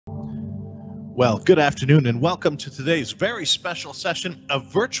Well, good afternoon and welcome to today's very special session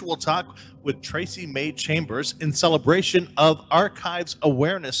of Virtual Talk with Tracey-Mae Chambers in celebration of Archives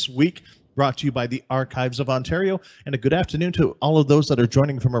Awareness Week, brought to you by the Archives of Ontario. And a good afternoon to all of those that are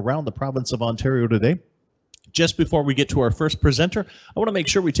joining from around the province of Ontario today. Just before we get to our first presenter, I want to make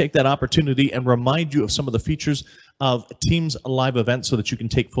sure we take that opportunity and remind you of some of the features of Teams live events so that you can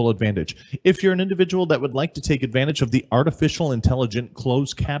take full advantage. If you're an individual that would like to take advantage of the artificial intelligent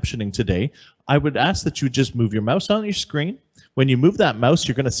closed captioning today, I would ask that you just move your mouse on your screen. When you move that mouse,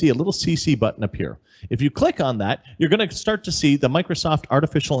 you're going to see a little CC button appear. If you click on that, you're going to start to see the Microsoft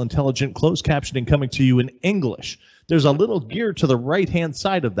Artificial Intelligent Closed Captioning coming to you in English. There's a little gear to the right-hand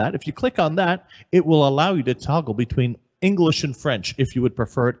side of that. If you click on that, it will allow you to toggle between English and French if you would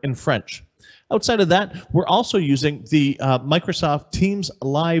prefer it in French. Outside of that, we're also using the Microsoft Teams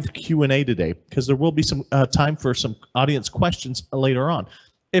Live Q&A today because there will be some time for some audience questions later on.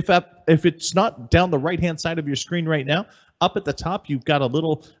 If it's not down the right-hand side of your screen right now, up at the top, you've got a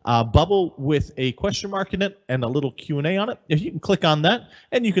little bubble with a question mark in it and a little Q&A on it. If you can click on that,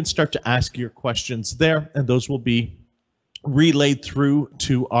 and you can start to ask your questions there, and those will be relayed through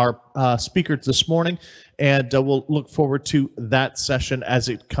to our speakers this morning, and we'll look forward to that session as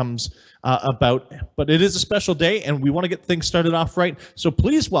it comes about. But it is a special day, and we want to get things started off right. So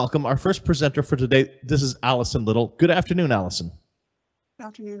please welcome our first presenter for today. This is Alison Little. Good afternoon, Alison. Good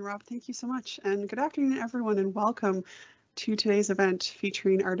afternoon, Rob. Thank you so much. And good afternoon, everyone, and welcome to today's event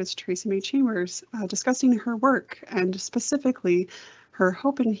featuring artist Tracey-Mae Chambers, discussing her work and specifically her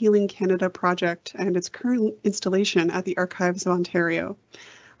Hope and Healing Canada project and its current installation at the Archives of Ontario.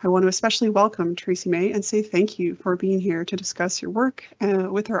 I want to especially welcome Tracey-Mae and say thank you for being here to discuss your work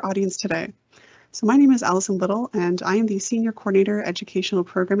with our audience today. So my name is Alison Little, and I am the Senior Coordinator, Educational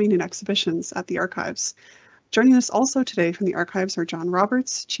Programming and Exhibitions at the Archives. Joining us also today from the Archives are John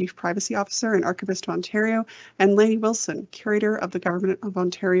Roberts, Chief Privacy Officer and Archivist of Ontario, and Lani Wilson, Curator of the Government of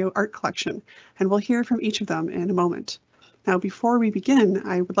Ontario Art Collection, and we'll hear from each of them in a moment. Now, before we begin,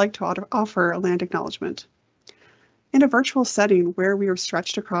 I would like to offer a land acknowledgement. In a virtual setting where we are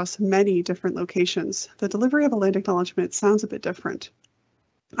stretched across many different locations, the delivery of a land acknowledgement sounds a bit different.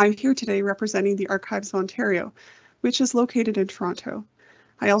 I'm here today representing the Archives of Ontario, which is located in Toronto.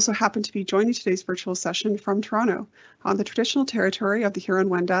 I also happen to be joining today's virtual session from Toronto on the traditional territory of the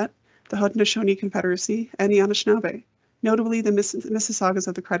Huron-Wendat, the Haudenosaunee Confederacy, and the Anishinaabe, notably the Mississaugas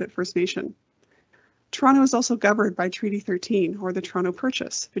of the Credit First Nation. Toronto is also governed by Treaty 13, or the Toronto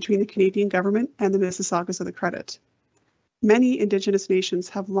Purchase, between the Canadian government and the Mississaugas of the Credit. Many Indigenous nations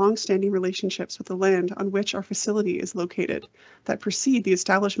have long-standing relationships with the land on which our facility is located that precede the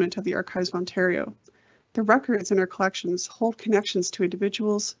establishment of the Archives of Ontario. The records in our collections hold connections to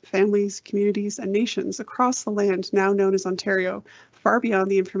individuals, families, communities, and nations across the land now known as Ontario, far beyond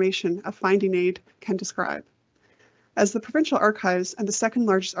the information a finding aid can describe. As the provincial archives and the second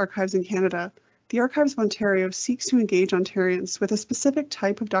largest archives in Canada, the Archives of Ontario seeks to engage Ontarians with a specific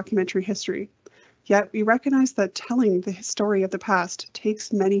type of documentary history. Yet we recognize that telling the story of the past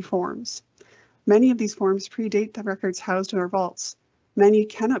takes many forms. Many of these forms predate the records housed in our vaults. Many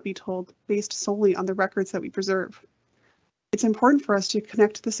cannot be told based solely on the records that we preserve. It's important for us to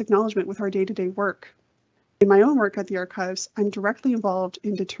connect this acknowledgement with our day-to-day work. In my own work at the Archives, I'm directly involved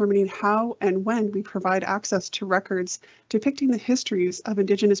in determining how and when we provide access to records depicting the histories of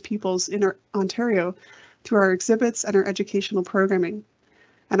Indigenous peoples in Ontario through our exhibits and our educational programming.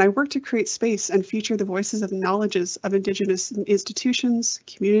 And I work to create space and feature the voices and knowledges of Indigenous institutions,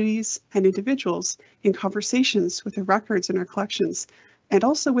 communities, and individuals in conversations with the records in our collections, and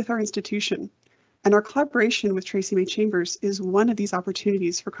also with our institution. And our collaboration with Tracey-Mae Chambers is one of these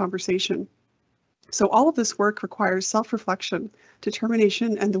opportunities for conversation. So all of this work requires self-reflection,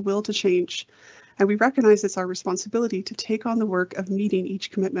 determination, and the will to change. And we recognize it's our responsibility to take on the work of meeting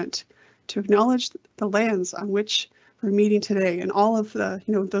each commitment, to acknowledge the lands on which we're meeting today, and all of the,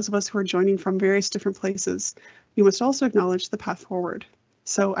 those of us who are joining from various different places. We must also acknowledge the path forward.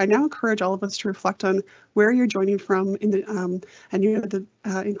 So I now encourage all of us to reflect on where you're joining from, including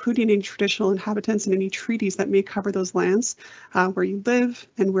any traditional inhabitants and any treaties that may cover those lands, where you live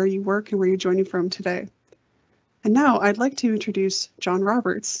and where you work and where you're joining from today. And now I'd like to introduce John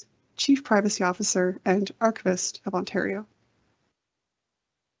Roberts, Chief Privacy Officer and Archivist of Ontario.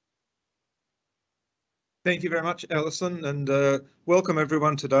 Thank you very much, Alison, and welcome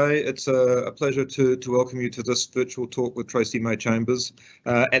everyone today. It's a pleasure to welcome you to this virtual talk with Tracey-Mae Chambers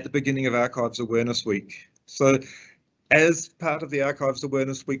at the beginning of Archives Awareness Week. So as part of the Archives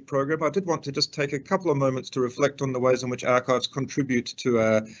Awareness Week program, I did want to just take a couple of moments to reflect on the ways in which archives contribute to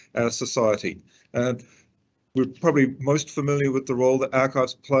our society. We're probably most familiar with the role that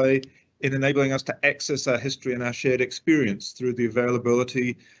archives play in enabling us to access our history and our shared experience through the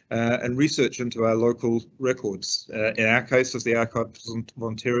availability and research into our local records. In our case, as the Archives of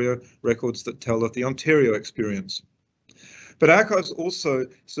Ontario, records that tell of the Ontario experience. But archives also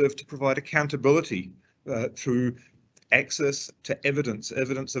serve to provide accountability through access to evidence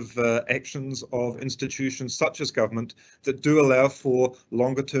of actions of institutions such as government that do allow for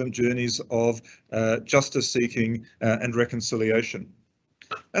longer term journeys of justice seeking and reconciliation.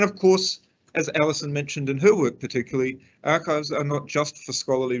 And of course, as Alison mentioned in her work particularly, archives are not just for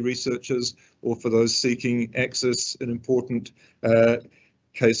scholarly researchers or for those seeking access in important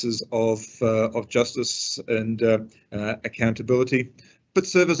cases of justice and accountability, but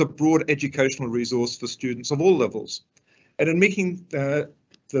serve as a broad educational resource for students of all levels. And in making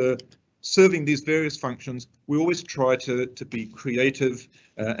serving these various functions, we always try to be creative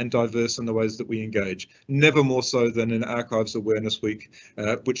and diverse in the ways that we engage, never more so than in Archives Awareness Week,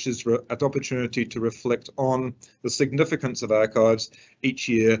 which is an opportunity to reflect on the significance of archives each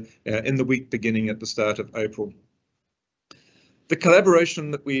year in the week beginning at the start of April. The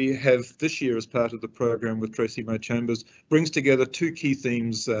collaboration that we have this year as part of the program with Tracey-Mae Chambers brings together two key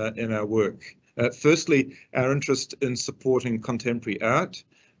themes in our work. Firstly, our interest in supporting contemporary art,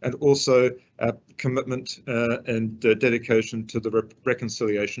 and also our commitment and dedication to the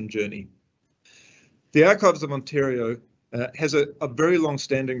reconciliation journey. The Archives of Ontario has a very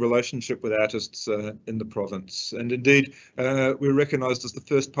long-standing relationship with artists in the province, and indeed we're recognised as the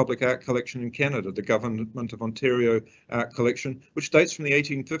first public art collection in Canada, the Government of Ontario Art Collection, which dates from the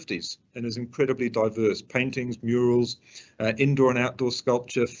 1850s and is incredibly diverse. Paintings, murals, indoor and outdoor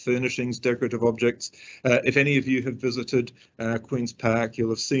sculpture, furnishings, decorative objects. If any of you have visited Queen's Park,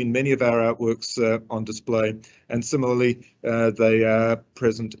 you'll have seen many of our artworks on display, and similarly they are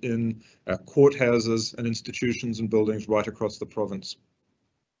present in courthouses and institutions and buildings right across the province.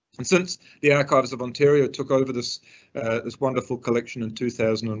 And since the Archives of Ontario took over this wonderful collection in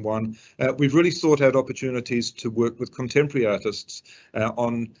 2001, we've really sought out opportunities to work with contemporary artists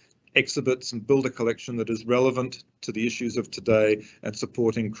on exhibits and build a collection that is relevant to the issues of today and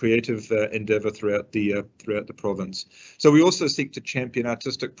supporting creative endeavour throughout the province. So we also seek to champion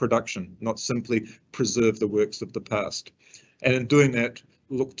artistic production, not simply preserve the works of the past. And in doing that,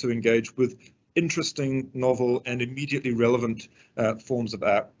 look to engage with interesting, novel and immediately relevant forms of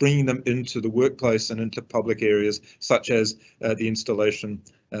art, bringing them into the workplace and into public areas, such as the installation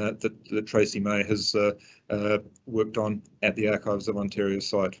that Tracey-Mae has worked on at the Archives of Ontario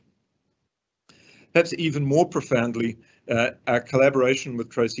site. Perhaps even more profoundly, our collaboration with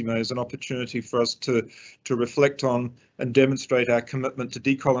Tracey-Mae is an opportunity for us to reflect on and demonstrate our commitment to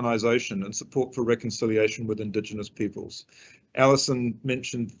decolonisation and support for reconciliation with Indigenous peoples. Alison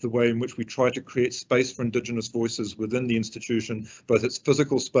mentioned the way in which we try to create space for Indigenous voices within the institution, both its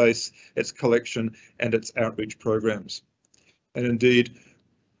physical space, its collection, and its outreach programs. And indeed,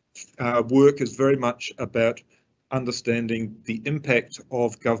 our work is very much about understanding the impact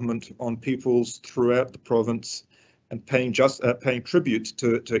of government on peoples throughout the province and paying tribute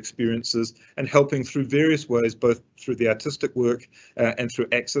to experiences and helping through various ways, both through the artistic work and through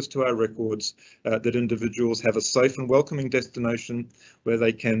access to our records, that individuals have a safe and welcoming destination where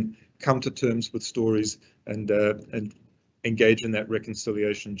they can come to terms with stories and engage in that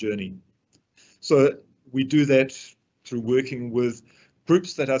reconciliation journey. So we do that through working with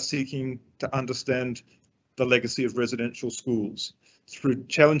groups that are seeking to understand the legacy of residential schools, through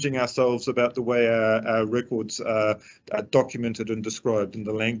challenging ourselves about the way our records are documented and described in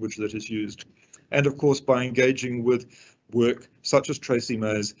the language that is used. And of course, by engaging with work such as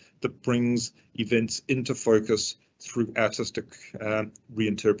Tracey-Mae's that brings events into focus through artistic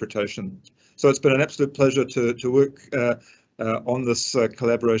reinterpretation. So it's been an absolute pleasure to work on this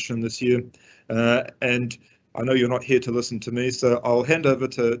collaboration this year. And I know you're not here to listen to me, so I'll hand over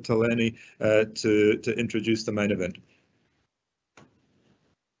to Lani to introduce the main event.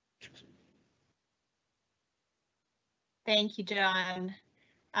 Thank you, John.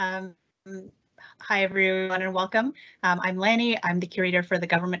 Hi, everyone, and welcome. I'm Lani. I'm the curator for the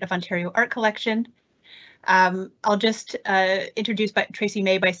Government of Ontario Art Collection. I'll just introduce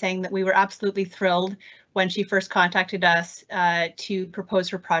Tracey-Mae by saying that we were absolutely thrilled when she first contacted us to propose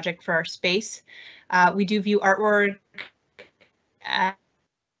her project for our space. We do view artwork as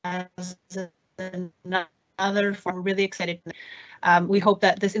another form. We're really excited. We hope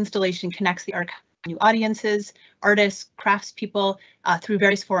that this installation connects the archive to new audiences, artists, craftspeople through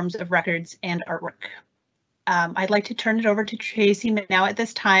various forms of records and artwork. I'd like to turn it over to Tracey now at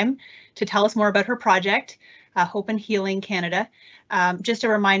this time to tell us more about her project, Hope and Healing Canada. Just a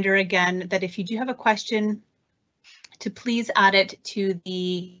reminder again that if you do have a question to please add it to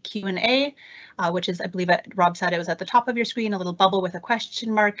the Q&A, which is, I believe, Rob said it was at the top of your screen, a little bubble with a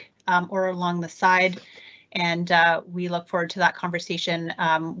question mark or along the side. And we look forward to that conversation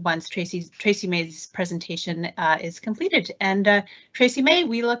once Tracey-Mae's presentation is completed. And Tracey-Mae,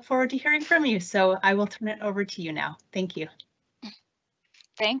 we look forward to hearing from you. So I will turn it over to you now. Thank you.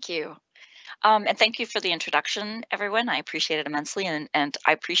 Thank you. And thank you for the introduction, everyone. I appreciate it immensely, and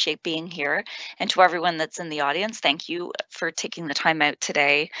I appreciate being here. And to everyone that's in the audience, thank you for taking the time out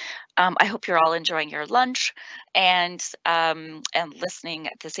today. I hope you're all enjoying your lunch and listening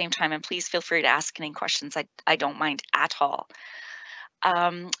at the same time. And please feel free to ask any questions. I don't mind at all.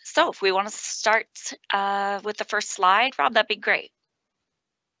 So if we want to start with the first slide, Rob, that'd be great.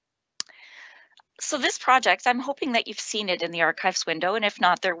 So this project, I'm hoping that you've seen it in the archives window, and if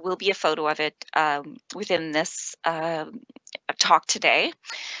not, there will be a photo of it within this talk today.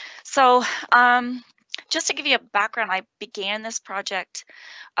 So just to give you a background, I began this project.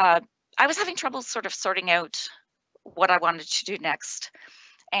 I was having trouble sort of sorting out what I wanted to do next,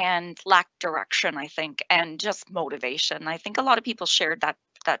 and lacked direction, I think, and just motivation. I think a lot of people shared that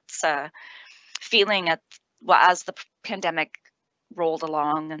feeling as the pandemic rolled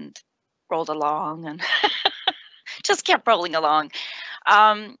along and just kept rolling along.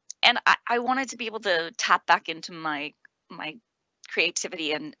 And I wanted to be able to tap back into my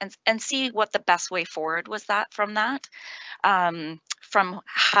creativity and see what the best way forward was from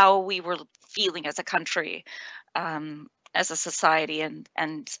how we were feeling as a country, as a society,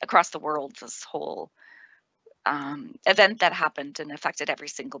 and across the world, this whole event that happened and affected every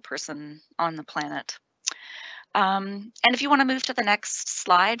single person on the planet. And if you want to move to the next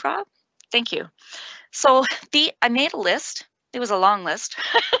slide, Rob. Thank you. So I made a list. It was a long list.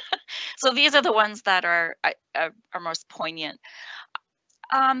 So these are the ones that are most poignant.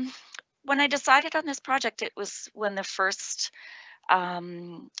 When I decided on this project, it was when the first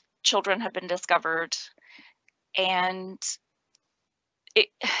children had been discovered, and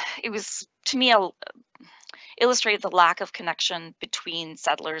it was, to me, illustrated the lack of connection between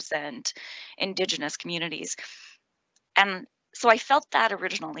settlers and Indigenous communities. And so I felt that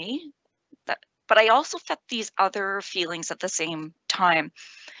originally. But I also felt these other feelings at the same time.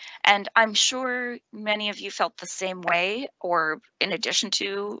 And I'm sure many of you felt the same way, or in addition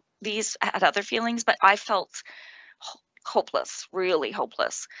to these, had other feelings, but I felt hopeless, really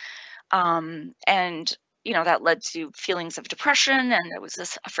hopeless. And, that led to feelings of depression, and I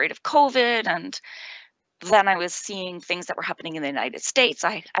was afraid of COVID. And then I was seeing things that were happening in the United States.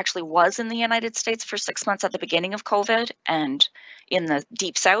 I actually was in the United States for 6 months at the beginning of COVID, and in the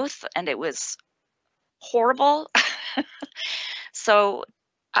Deep South, and it was horrible. So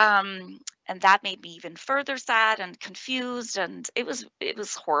and that made me even further sad and confused, and it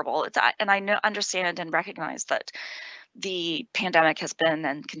was horrible. And I understand and recognize that the pandemic has been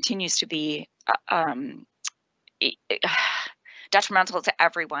and continues to be detrimental to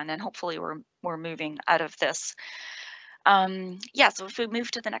everyone, and hopefully we're moving out of this. Yeah, so if we move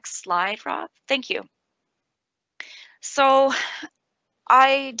to the next slide, Rob. Thank you. So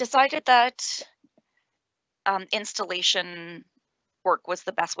I decided that installation work was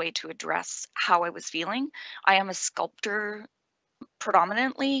the best way to address how I was feeling. I am a sculptor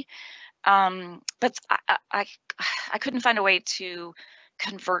predominantly, but I couldn't find a way to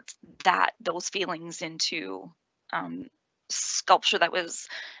convert those feelings into sculpture that was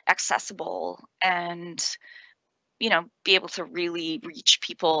accessible and be able to really reach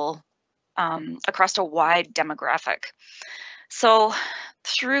people across a wide demographic. So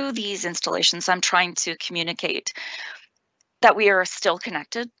through these installations, I'm trying to communicate that we are still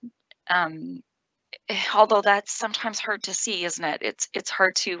connected, although that's sometimes hard to see, isn't it? It's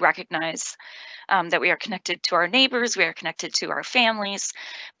hard to recognize that we are connected to our neighbors, we are connected to our families,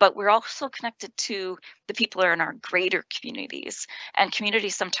 but we're also connected to the people who are in our greater communities, and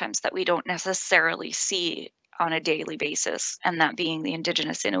communities sometimes that we don't necessarily see on a daily basis, and that being the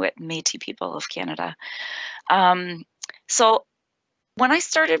Indigenous, Inuit, and Métis people of Canada. So when I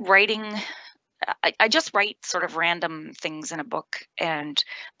started writing, I just write sort of random things in a book and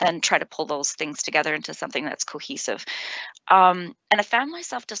then try to pull those things together into something that's cohesive. And I found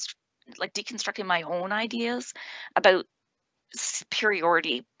myself just like deconstructing my own ideas about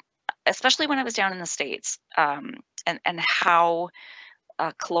superiority, especially when I was down in the States, and how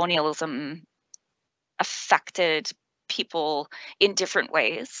colonialism affected people in different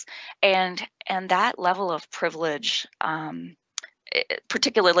ways, and that level of privilege,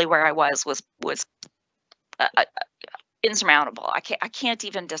 particularly where I was insurmountable. I can't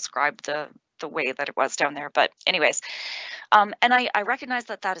even describe the way that it was down there. But anyways, and I recognize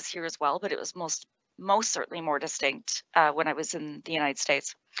that is here as well, but it was most most certainly more distinct when I was in the United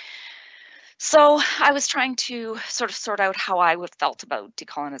States. So I was trying to sort of sort out how I would felt about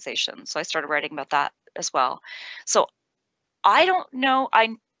decolonization. So I started writing about that as well. So I don't know,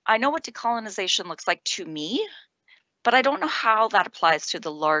 I know what decolonization looks like to me, but I don't know how that applies to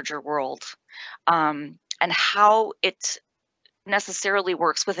the larger world, and how it necessarily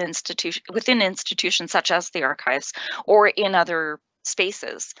works within institutions such as the archives or in other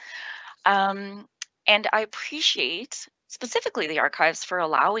spaces. And I appreciate specifically the archives for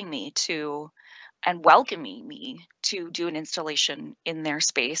allowing me to and welcoming me to do an installation in their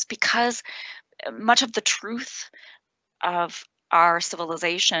space, because much of the truth of our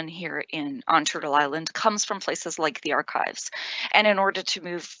civilization here on Turtle Island comes from places like the archives. And in order to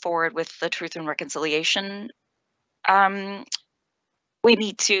move forward with the truth and reconciliation, we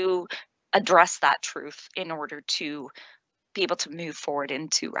need to address that truth in order to be able to move forward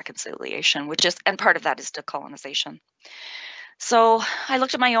into reconciliation, and part of that is decolonization. So I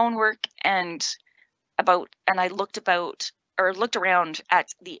looked at my own work and I looked around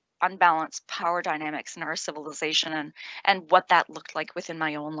at the unbalanced power dynamics in our civilization and what that looked like within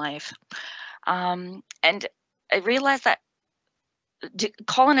my own life. And I realized that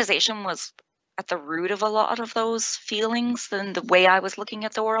colonization was at the root of a lot of those feelings and the way I was looking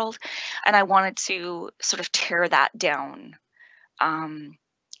at the world. And I wanted to sort of tear that down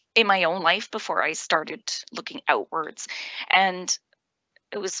in my own life before I started looking outwards. And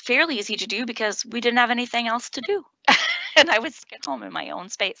it was fairly easy to do because we didn't have anything else to do. And I was at home in my own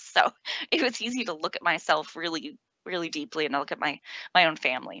space. So it was easy to look at myself really, really deeply and look at my own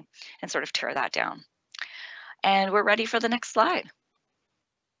family and sort of tear that down. And we're ready for the next slide.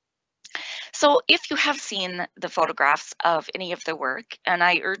 So if you have seen the photographs of any of the work, and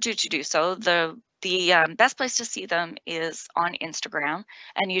I urge you to do so, the best place to see them is on Instagram,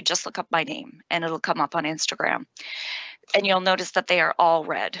 and you just look up my name and it'll come up on Instagram. And you'll notice that they are all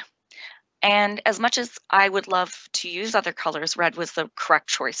red. And as much as I would love to use other colors, red was the correct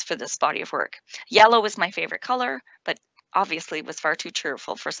choice for this body of work. Yellow is my favorite color, but obviously was far too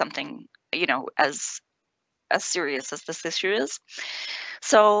cheerful for something, as serious as this issue is.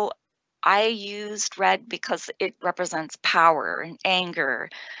 So I used red because it represents power and anger,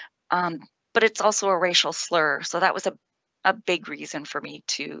 but it's also a racial slur. So that was a big reason for me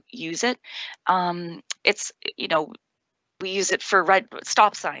to use it. It's, we use it for red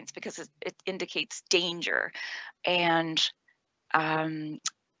stop signs because it indicates danger, and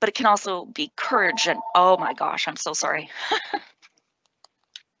but it can also be courage. And oh my gosh, I'm so sorry.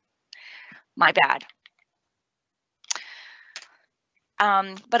 My bad.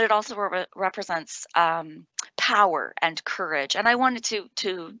 But it also represents power and courage, and I wanted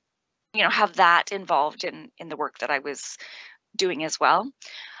to have that involved in the work that I was doing as well.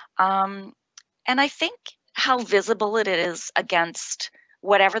 And I think how visible it is against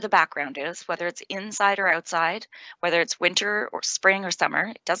whatever the background is, whether it's inside or outside, whether it's winter or spring or summer,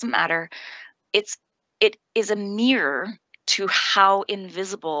 it doesn't matter. It is a mirror to how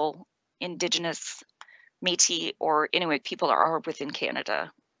invisible Indigenous, Métis, or Inuit people are within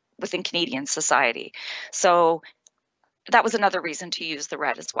Canada, within Canadian society. So that was another reason to use the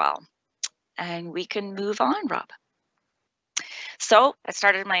red as well. And we can move on, Rob. So I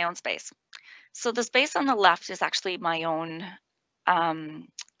started in my own space. So the space on the left is actually my own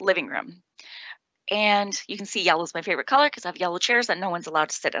living room. And you can see yellow is my favorite color because I have yellow chairs that no one's allowed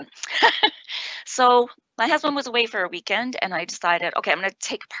to sit in. So my husband was away for a weekend and I decided, okay, I'm going to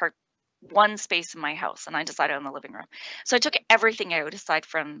take apart one space in my house, and I decided on the living room. So I took everything out aside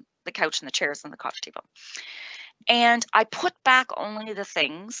from the couch and the chairs and the coffee table. And I put back only the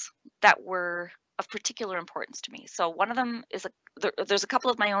things that were of particular importance to me. So one of them is there's a couple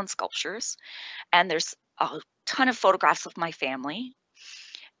of my own sculptures, and there's a ton of photographs of my family,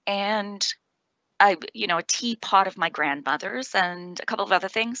 and a teapot of my grandmother's and a couple of other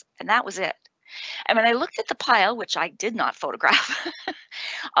things, and that was it. And when I looked at the pile, which I did not photograph,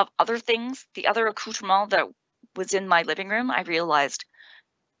 of other things, the other accoutrement that was in my living room, I realized,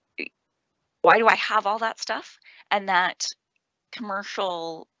 why do I have all that stuff? And that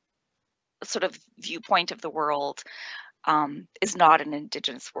commercial sort of viewpoint of the world is not an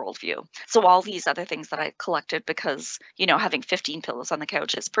Indigenous worldview. So all these other things that I collected, because, having 15 pillows on the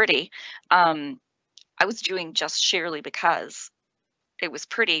couch is pretty, I was doing just sheerly because it was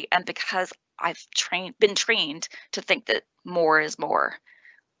pretty and because I've been trained to think that more is more,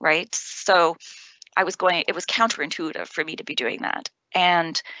 right? So it was counterintuitive for me to be doing that.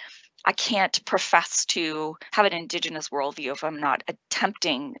 And I can't profess to have an Indigenous worldview if I'm not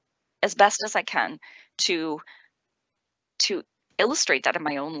attempting as best as I can to illustrate that in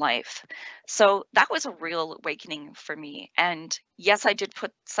my own life. So that was a real awakening for me. And yes, I did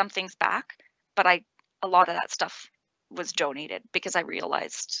put some things back, but a lot of that stuff was donated because I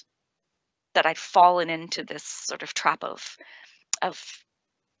realized that I'd fallen into this sort of trap of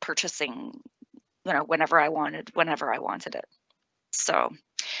purchasing, whenever I wanted it. So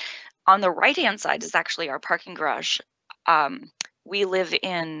on the right-hand side is actually our parking garage. We live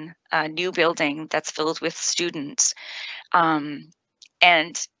in a new building that's filled with students, and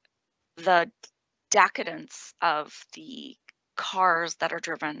the decadence of the cars that are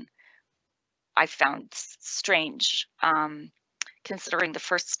driven, I found strange, considering the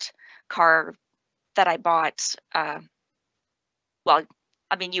first car that I bought. Well,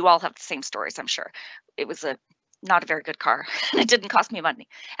 I mean, you all have the same stories, I'm sure. It was not a very good car, and it didn't cost me money,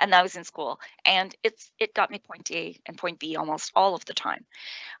 and I was in school, and it got me point A and point B almost all of the time.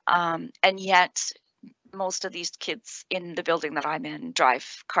 And yet most of these kids in the building that I'm in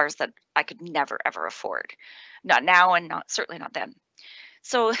drive cars that I could never ever afford, not now and certainly not then.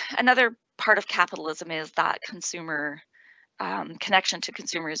 So another part of capitalism is that consumer connection to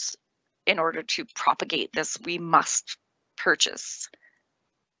consumers. In order to propagate this, we must purchase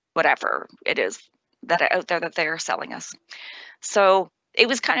whatever it is that out there that they're selling us. So it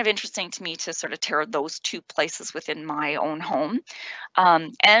was kind of interesting to me to sort of tear those two places within my own home.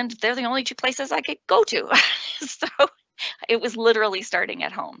 And they're the only two places I could go to. So it was literally starting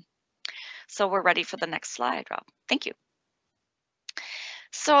at home. So we're ready for the next slide, Rob. Thank you.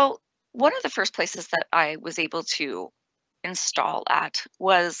 So one of the first places that I was able to install at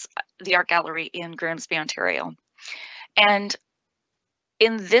was the art gallery in Grimsby, Ontario. And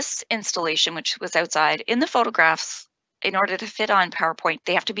in this installation, which was outside, in the photographs, in order to fit on PowerPoint,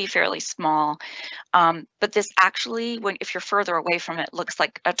 they have to be fairly small. But this actually, if you're further away from it, looks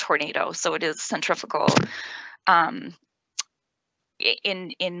like a tornado. So it is centrifugal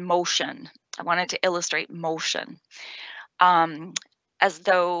in motion. I wanted to illustrate motion, as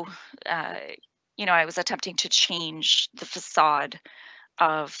though I was attempting to change the facade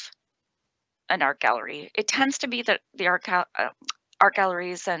of an art gallery. It tends to be that the art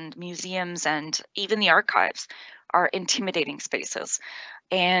galleries and museums and even the archives are intimidating spaces,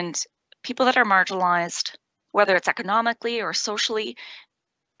 and people that are marginalized, whether it's economically or socially,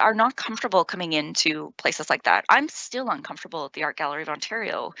 are not comfortable coming into places like that. I'm still uncomfortable at the Art Gallery of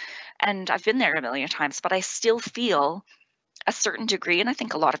Ontario, and I've been there a million times, but I still feel a certain degree, and I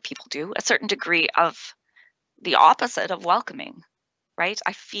think a lot of people do, a certain degree of the opposite of welcoming, right?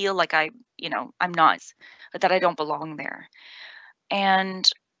 I feel like I'm not, that I don't belong there. And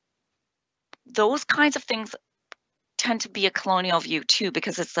those kinds of things tend to be a colonial view too,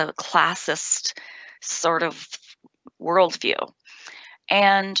 because it's a classist sort of worldview.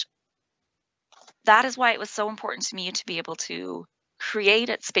 And that is why it was so important to me to be able to create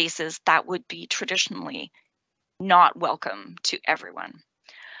spaces that would be traditionally not welcome to everyone.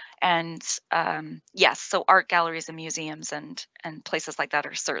 And yes, so art galleries and museums and places like that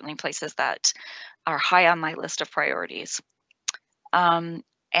are certainly places that are high on my list of priorities.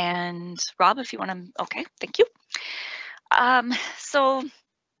 And Rob, if you want to, okay, thank you. So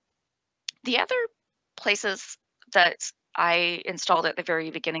the other places that I installed at the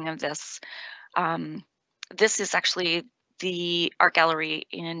very beginning of this, this is actually the art gallery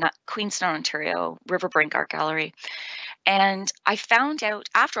in Queenstown, Ontario, Riverbrink Art Gallery. And I found out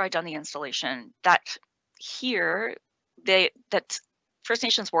after I'd done the installation that here, that First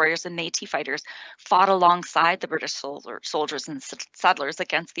Nations warriors and Métis fighters fought alongside the British soldiers and settlers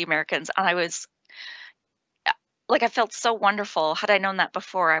against the Americans. And I was like, I felt so wonderful. Had I known that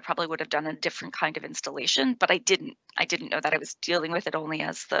before, I probably would have done a different kind of installation, but I didn't. I didn't know that. I was dealing with it only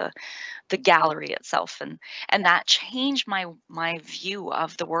as the gallery itself, and that changed my view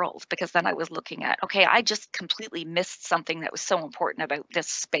of the world, because then I was looking at, okay, I just completely missed something that was so important about this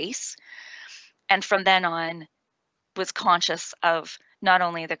space, and from then on was conscious of not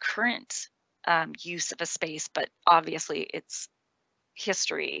only the current use of a space, but obviously its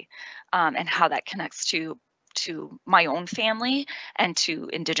history and how that connects to my own family and to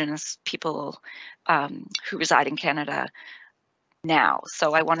Indigenous people who reside in Canada now.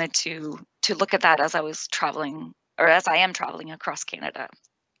 So I wanted to look at that as I was traveling, or as I am traveling across Canada.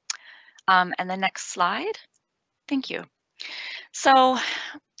 And the next slide. Thank you. So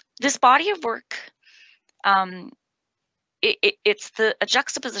this body of work, it's a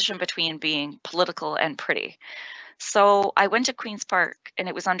juxtaposition between being political and pretty. So I went to Queen's Park, and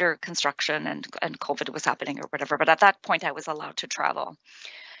it was under construction, and COVID was happening or whatever. But at that point, I was allowed to travel.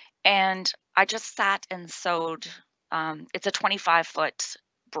 And I just sat and sewed. It's a 25-foot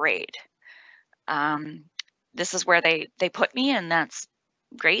braid. this is where they put me, and that's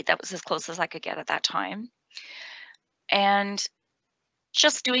great. That was as close as I could get at that time. And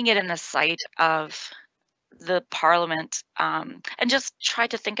just doing it in the sight of the Parliament, and just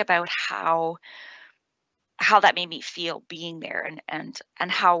tried to think about how that made me feel being there, and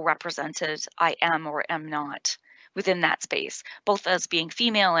how represented I am or am not within that space, both as being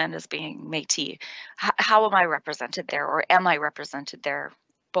female and as being Métis. How am I represented there, or am I represented there,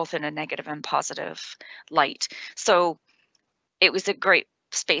 both in a negative and positive light? So it was a great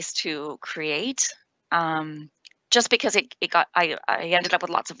space to create, just because I ended up with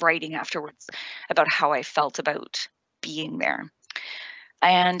lots of writing afterwards about how I felt about being there.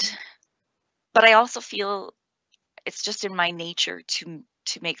 But I also feel it's just in my nature to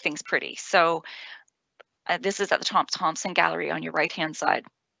make things pretty. So this is at the Thompson Gallery on your right-hand side.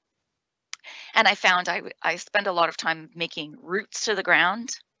 And I found I spend a lot of time making roots to the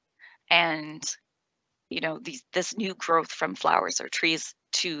ground, and this new growth from flowers or trees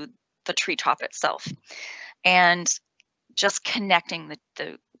to the treetop itself, and just connecting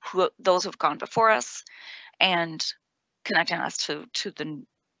those who've gone before us, and connecting us to the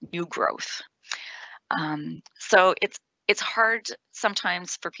new growth. So it's hard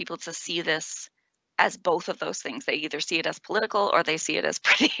sometimes for people to see this as both of those things. They either see it as political or they see it as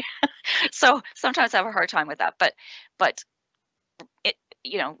pretty. So sometimes I have a hard time with that, but it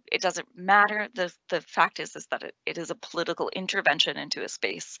doesn't matter. The fact is that it is a political intervention into a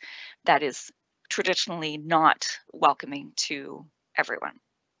space that is traditionally not welcoming to everyone.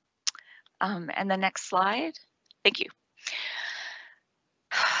 And the next slide. Thank you.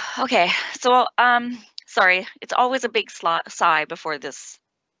 Okay, so sorry, it's always a big sigh before this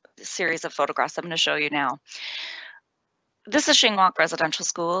series of photographs I'm going to show you now. This is Shingwalk Residential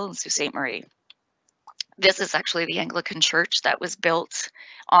School in Sault Ste. Marie. This is actually the Anglican church that was built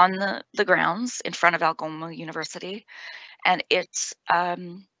on the grounds in front of Algoma University. And it's a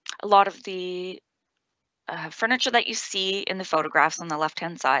lot of the furniture that you see in the photographs on the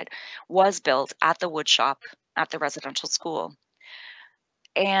left-hand side was built at the wood shop at the residential school.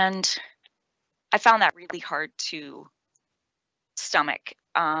 And I found that really hard to stomach,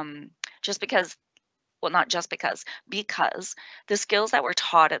 just because, well, not just because the skills that were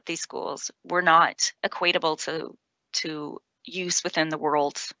taught at these schools were not equatable to use within the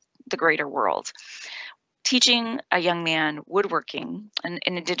world, the greater world. Teaching a young man woodworking, an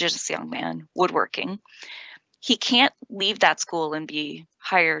Indigenous young man woodworking, he can't leave that school and be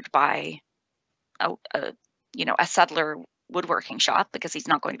hired by a settler woodworking shop, because he's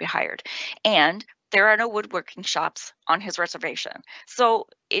not going to be hired. And there are no woodworking shops on his reservation. So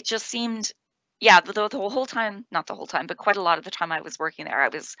it just seemed, the whole time, not the whole time, but quite a lot of the time I was working there,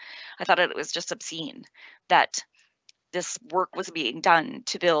 I thought it was just obscene that this work was being done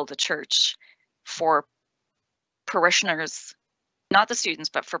to build a church for parishioners, not the students,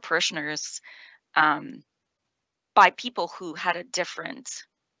 but for parishioners, by people who had a different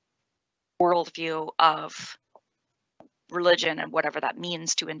worldview of religion and whatever that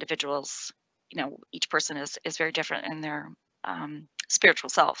means to individuals. Each person is very different in their spiritual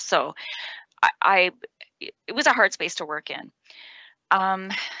self. So it was a hard space to work in,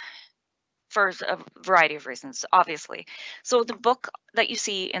 for a variety of reasons, obviously. So the book that you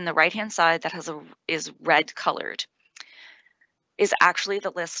see in the right-hand side that is red colored is actually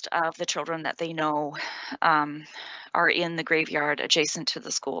the list of the children that they know are in the graveyard adjacent to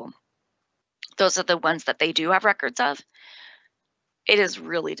the school. Those are the ones that they do have records of. It is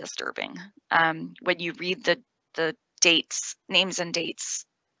really disturbing when you read the dates, names and dates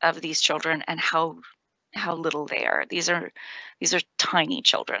of these children, and how little they are. These are tiny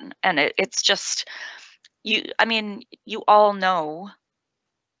children, and it's just, you all know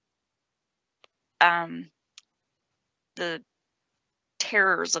the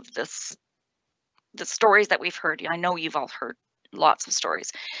terrors of this, the stories that we've heard. I know you've all heard lots of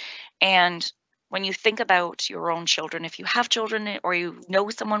stories, and when you think about your own children, if you have children or you know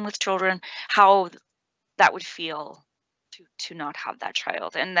someone with children, how that would feel to not have that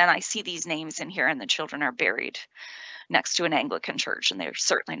child. And then I see these names in here, and the children are buried next to an Anglican church, and they're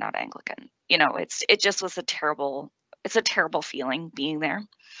certainly not Anglican. It just was a terrible feeling being there.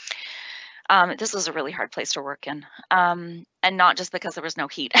 This was a really hard place to work in, and not just because there was no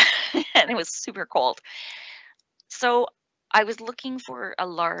heat and it was super cold. So I was looking for a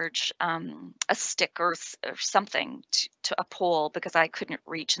large, a stick or something to a pole, because I couldn't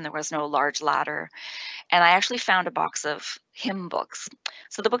reach and there was no large ladder. And I actually found a box of hymn books.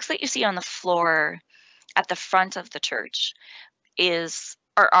 So the books that you see on the floor at the front of the church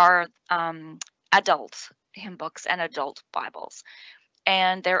are adult hymn books and adult Bibles.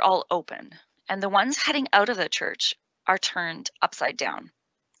 And they're all open. and the ones heading out of the church are turned upside down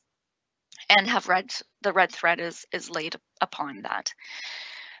and have the red thread is laid upon that.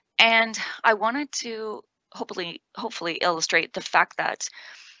 And I wanted to hopefully illustrate the fact that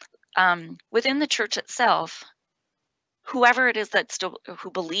within the church itself, whoever it is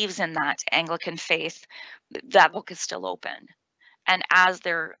who believes in that Anglican faith, that book is still open. And as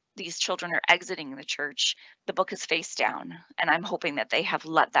these children are exiting the church, the book is face down, and I'm hoping that they have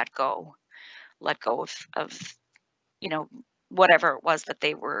let go of whatever it was that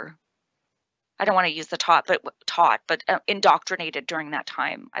they were. I don't want to use the taught, but indoctrinated during that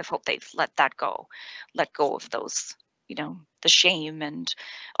time. I hope they've let go of those, the shame and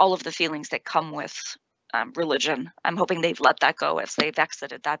all of the feelings that come with religion. I'm hoping they've let that go as they've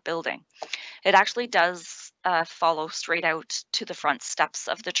exited that building. It actually does follow straight out to the front steps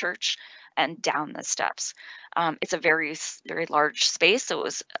of the church and down the steps. It's a very, very large space. So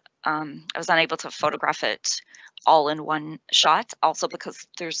I was unable to photograph it all in one shot, also because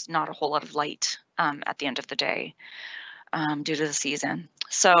there's not a whole lot of light at the end of the day due to the season.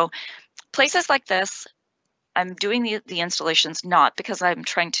 So places like this, I'm doing the installations not because I'm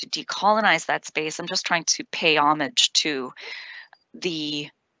trying to decolonize that space. I'm just trying to pay homage to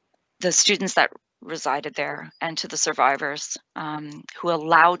the students that resided there and to the survivors who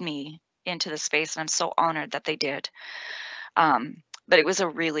allowed me into the space, and I'm so honored that they did. But it was a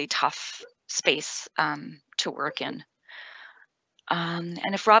really tough space to work in.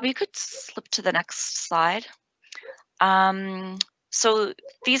 And if Rob, you could slip to the next slide. So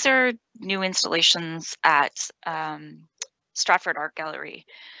these are new installations at Stratford Art Gallery.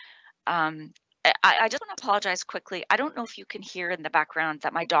 I just want to apologize quickly. I don't know if you can hear in the background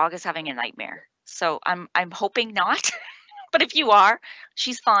that my dog is having a nightmare. So I'm hoping not. But if you are,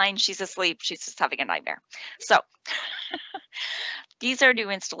 she's fine. She's asleep. She's just having a nightmare. So these are new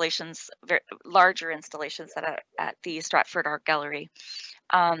installations, larger installations at the Stratford Art Gallery,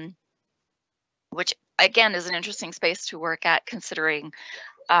 which again is an interesting space to work at, considering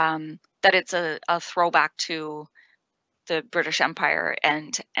that it's a throwback to the British Empire,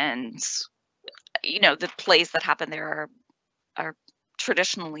 and the plays that happen there are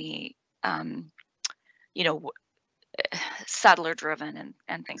traditionally settler driven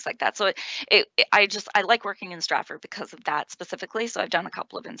and things like that. So I like working in Stratford because of that specifically. So I've done a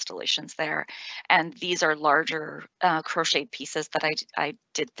couple of installations there, and these are larger crocheted pieces that I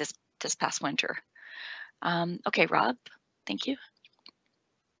did this past winter. Okay, Rob, thank you.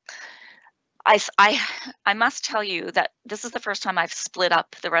 I must tell you that this is the first time I've split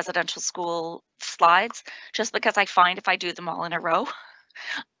up the residential school slides, just because I find if I do them all in a row,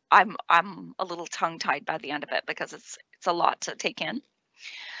 I'm a little tongue-tied by the end of it, because it's a lot to take in.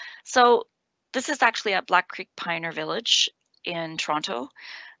 So this is actually at Black Creek Pioneer Village in Toronto,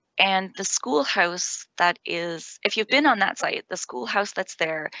 and the schoolhouse that is, if you've been on that site, the schoolhouse that's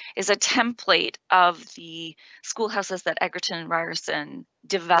there is a template of the schoolhouses that Egerton and Ryerson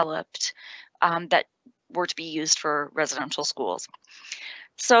developed that were to be used for residential schools.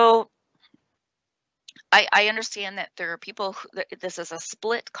 So I understand that there are people this is a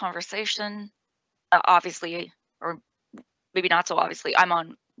split conversation, obviously, or maybe not so obviously. I'm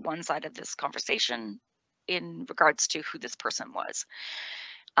on one side of this conversation in regards to who this person was.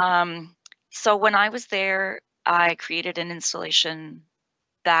 So when I was there, I created an installation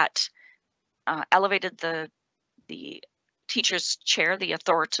that elevated the teacher's chair, the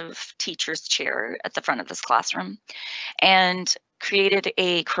authoritative teacher's chair at the front of this classroom, and created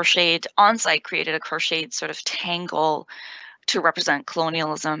a crocheted sort of tangle to represent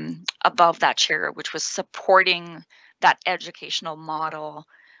colonialism above that chair, which was supporting that educational model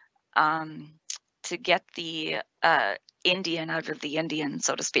to get the Indian out of the Indian,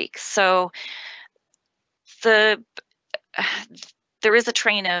 so to speak. So there is a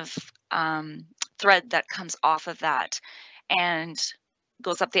train of thread that comes off of that and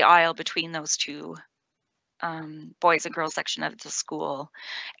goes up the aisle between those two boys and girls section of the school,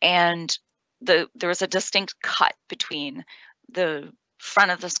 and there was a distinct cut between the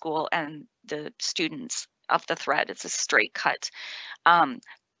front of the school and the students of the thread. It's a straight cut, and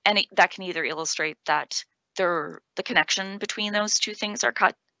that can either illustrate that the connection between those two things are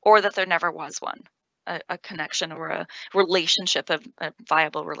cut, or that there never was one, a connection or a relationship, a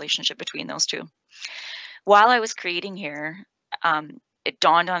viable relationship between those two. While I was creating here, it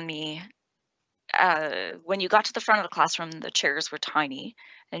dawned on me, when you got to the front of the classroom, the chairs were tiny,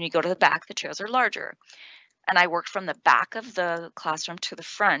 and you go to the back, the chairs are larger. And I worked from the back of the classroom to the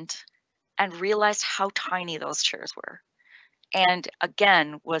front and realized how tiny those chairs were. And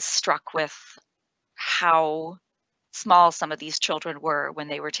again, was struck with how small some of these children were when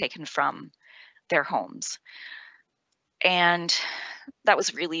they were taken from their homes. And that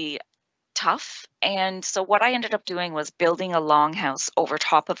was really tough. And so what I ended up doing was building a longhouse over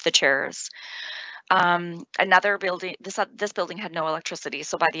top of the chairs. Another building, this building had no electricity,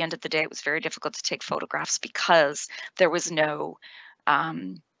 so by the end of the day, it was very difficult to take photographs because there was no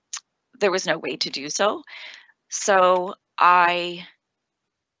way to do so. So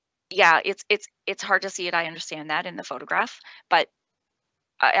it's hard to see it. I understand that in the photograph, but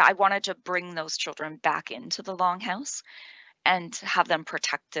I wanted to bring those children back into the longhouse and have them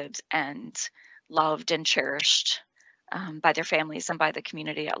protected and loved and cherished by their families and by the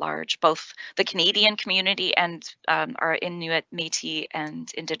community at large, both the Canadian community and our Inuit, Métis, and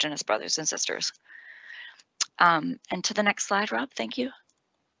Indigenous brothers and sisters. And to the next slide, Rob, thank you.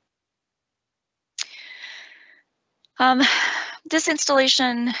 This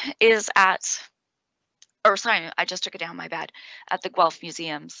installation is at, or sorry, I just took it down, my bad, at the Guelph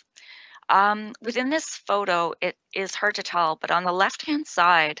Museums. Within this photo, it is hard to tell, but on the left-hand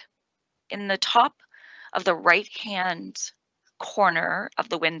side, in the top of the right-hand corner of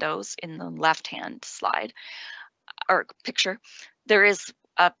the windows in the left-hand slide or picture, there is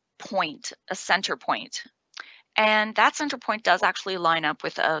a point, a center point. And that center point does actually line up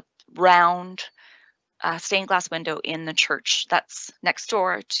with a round stained glass window in the church that's next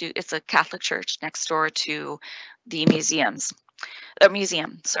door to, it's a Catholic church next door to the museum,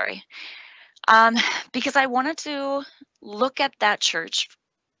 sorry. Because I wanted to look at that church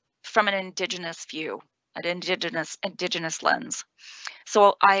from an Indigenous view, an Indigenous lens.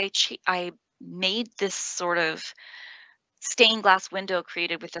 So I made this sort of stained glass window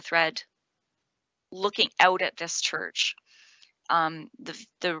created with the thread looking out at this church.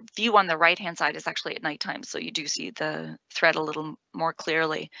 The view on the right-hand side is actually at nighttime, so you do see the thread a little more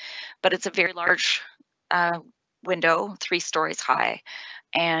clearly. But it's a very large window, 3 stories high,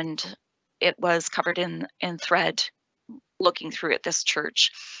 and it was covered in thread looking through at this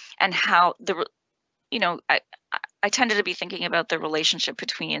church, and how I tended to be thinking about the relationship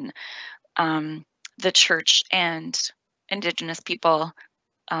between the church and Indigenous people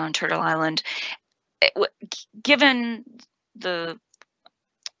on Turtle Island. Given the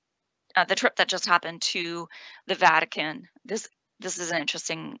trip that just happened to the Vatican, this is an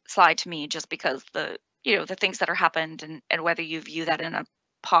interesting slide to me, just because the things that are happened, and whether you view that in a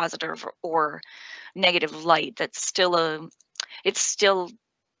positive or negative light, that's still it's still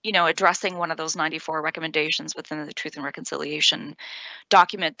addressing one of those 94 recommendations within the Truth and Reconciliation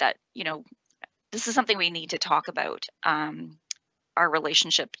document, that this is something we need to talk about, our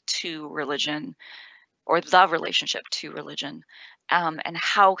relationship to religion, or the relationship to religion, and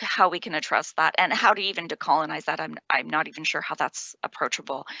how we can address that, and how to even decolonize that. I'm not even sure how that's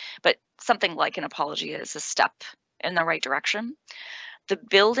approachable, but something like an apology is a step in the right direction. The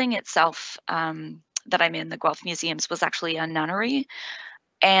building itself that I'm in, the Guelph Museums, was actually a nunnery,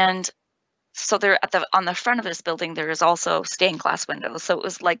 and so there on the front of this building there is also stained glass windows. So it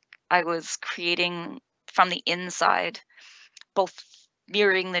was like I was creating from the inside, both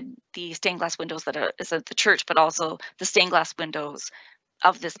mirroring the stained glass windows that is at the church, but also the stained glass windows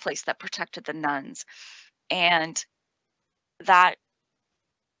of this place that protected the nuns. And that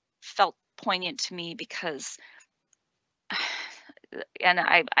felt poignant to me because, and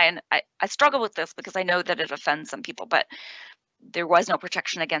I struggle with this because I know that it offends some people, but there was no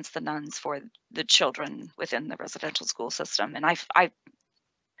protection against the nuns for the children within the residential school system. And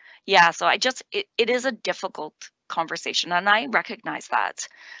so it is a difficult conversation, and I recognize that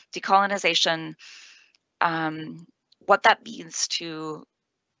decolonization, what that means to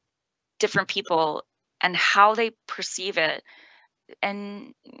different people and how they perceive it,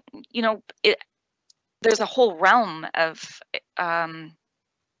 and there's a whole realm of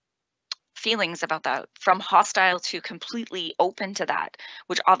feelings about that, from hostile to completely open to that,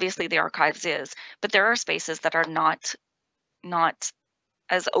 which obviously the archives is, but there are spaces that are not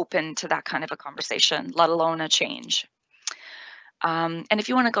as open to that kind of a conversation, let alone a change. And if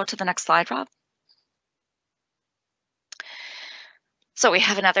you want to go to the next slide, Rob. So we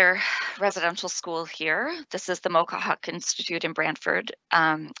have another residential school here. This is the Mohawk Institute in Brantford,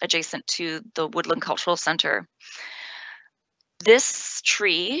 adjacent to the Woodland Cultural Center. This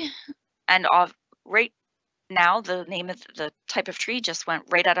tree, and right now the name of the type of tree just went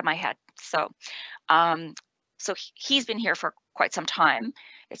right out of my head. So he's been here for quite some time.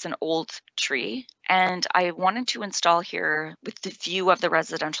 It's an old tree, and I wanted to install here with the view of the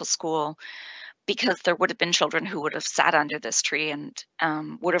residential school, because there would have been children who would have sat under this tree and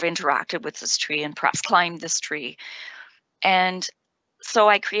would have interacted with this tree and perhaps climbed this tree. And so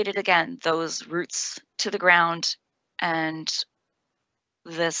I created, again, those roots to the ground and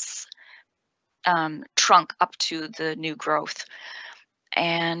this trunk up to the new growth.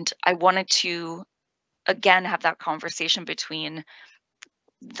 And I wanted to, again, have that conversation between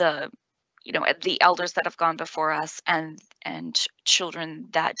the, the elders that have gone before us and children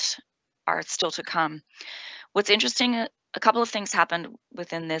that are still to come. What's interesting, a couple of things happened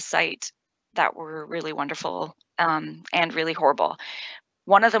within this site that were really wonderful and really horrible.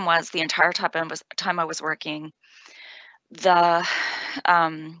 One of them was the entire time I was working, the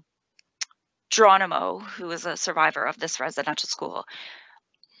Geronimo, who is a survivor of this residential school.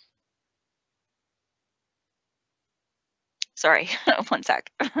 Sorry, one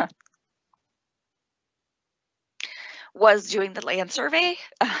sec. Was doing the land survey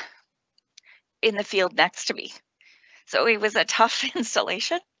in the field next to me. So it was a tough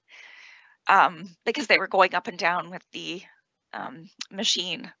installation because they were going up and down with the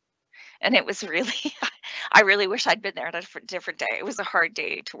machine. And it was really, I really wish I'd been there on a different day. It was a hard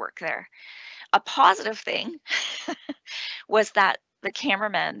day to work there. A positive thing was that the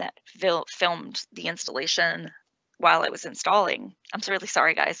cameraman that filmed the installation while I was installing, I'm really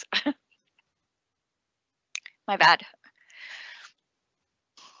sorry, guys. My bad.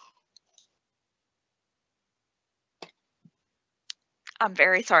 I'm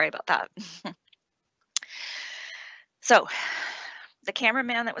very sorry about that. So the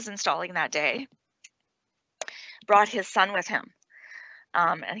cameraman that was installing that day brought his son with him.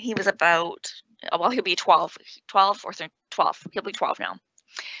 And he was about, well, he'll be 12 or 12. He'll be 12 now.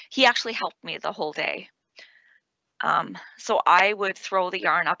 He actually helped me the whole day. So I would throw the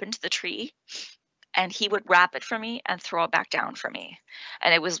yarn up into the tree and he would wrap it for me and throw it back down for me.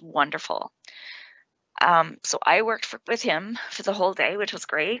 And it was wonderful. So I worked with him for the whole day, which was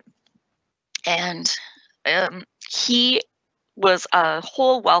great. And he was a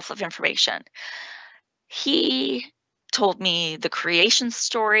whole wealth of information. He told me the creation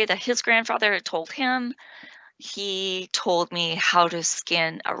story that his grandfather had told him. He told me how to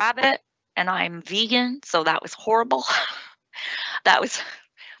skin a rabbit, and I'm vegan, so that was horrible. I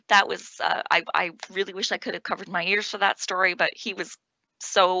really wish I could have covered my ears for that story, but he was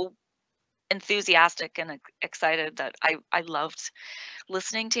so enthusiastic and excited that I loved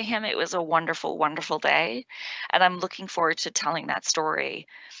listening to him. It was a wonderful, wonderful day. And I'm looking forward to telling that story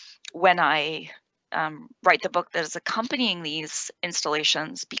when I write the book that is accompanying these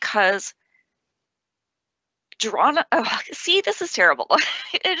installations, because see, this is terrible.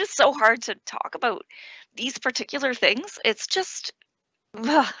 It is so hard to talk about these particular things. It's just,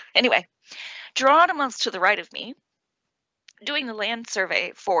 anyway, Geronimo's to the right of me doing the land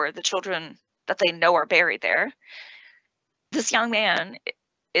survey for the children that they know are buried there. This young man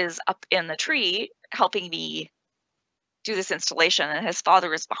is up in the tree helping me do this installation, and his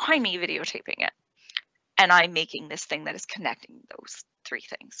father is behind me videotaping it. And I'm making this thing that is connecting those three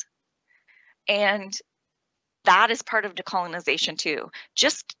things. And that is part of decolonization too.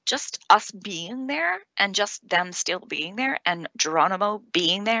 Just us being there and just them still being there and Geronimo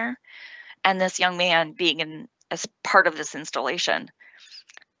being there and this young man being as part of this installation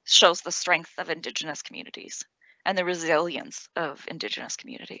shows the strength of Indigenous communities and the resilience of Indigenous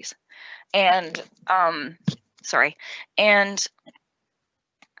communities. And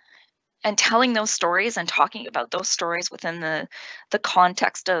and telling those stories and talking about those stories within the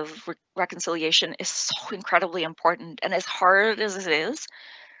context of reconciliation is so incredibly important. And as hard as it is,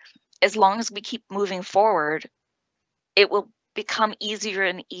 as long as we keep moving forward, it will become easier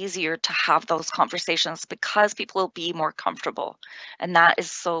and easier to have those conversations because people will be more comfortable. And that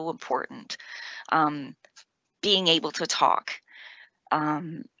is so important. Being able to talk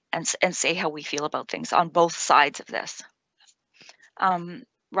and say how we feel about things on both sides of this.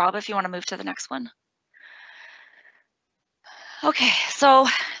 Rob, if you want to move to the next one. Okay, so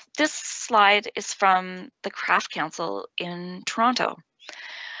this slide is from the Craft Council in Toronto.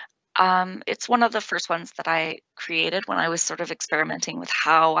 It's one of the first ones that I created when I was sort of experimenting with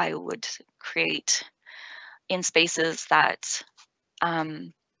how I would create in spaces that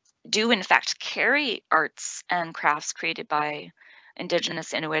do in fact carry arts and crafts created by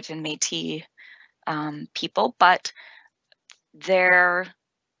Indigenous, Inuit, and Métis people, but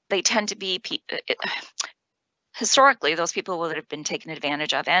they tend to be, historically, those people would have been taken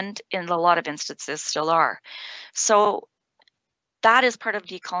advantage of, and in a lot of instances still are. So that is part of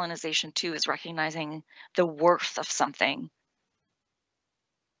decolonization too, is recognizing the worth of something,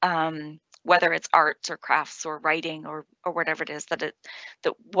 whether it's arts or crafts or writing or whatever it is, that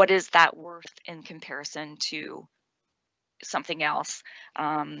what is that worth in comparison to something else.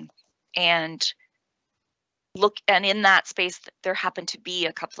 And in that space, there happened to be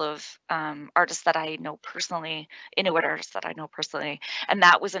a couple of artists that I know personally, Inuit artists that I know personally, and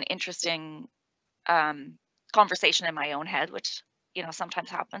that was an interesting conversation in my own head, which, you know, sometimes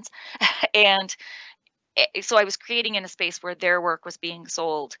happens. And so I was creating in a space where their work was being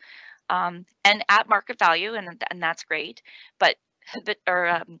sold, and at market value, and that's great. But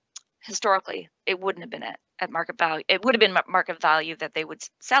historically, it wouldn't have been at market value. It would have been market value that they would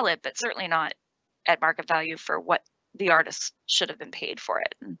sell it, but certainly not at market value for what the artist should have been paid for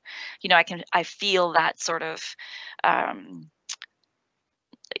it. And, you know, I feel that sort of,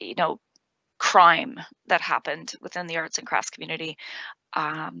 you know, crime that happened within the arts and crafts community,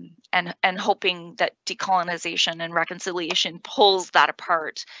 and hoping that decolonization and reconciliation pulls that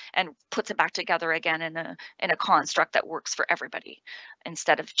apart and puts it back together again in a construct that works for everybody,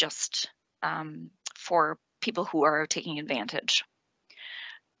 instead of just for people who are taking advantage.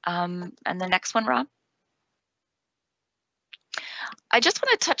 And the next one, Rob. I just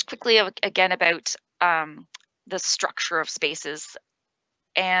want to touch quickly again about the structure of spaces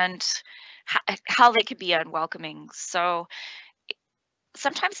and how they could be unwelcoming. So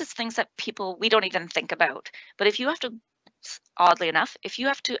sometimes it's things that we don't even think about. But if you have to, oddly enough, if you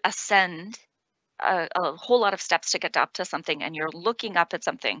have to ascend a whole lot of steps to get up to something, and you're looking up at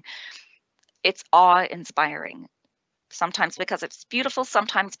something, it's awe-inspiring. Sometimes because it's beautiful,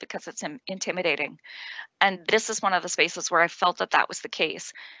 sometimes because it's intimidating. And this is one of the spaces where I felt that was the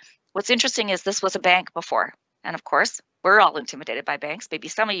case. What's interesting is this was a bank before. And of course, we're all intimidated by banks. Maybe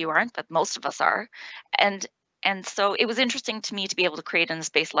some of you aren't, but most of us are. And so it was interesting to me to be able to create in a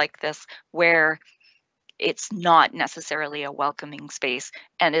space like this, where it's not necessarily a welcoming space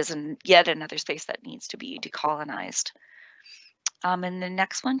and is yet another space that needs to be decolonized. And the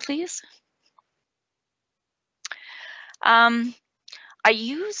next one, please. I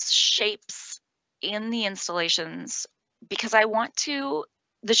use shapes in the installations because I want to,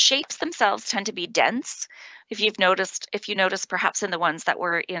 the shapes themselves tend to be dense. If you noticed perhaps in the ones that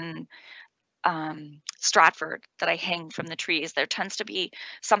were in Stratford that I hang from the trees, there tends to be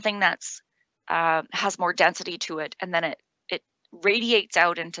something that's has more density to it, and then it radiates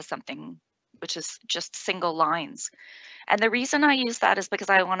out into something which is just single lines. And the reason I use that is because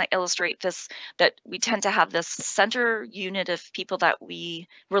I want to illustrate this, that we tend to have this center unit of people that we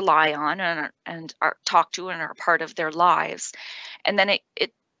rely on and talk to and are part of their lives, and then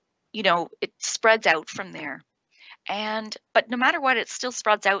it spreads out from there. But no matter what, it still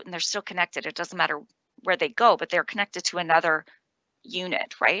spreads out and they're still connected. It doesn't matter where they go, but they're connected to another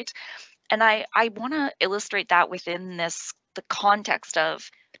unit, right? And I want to illustrate that within the context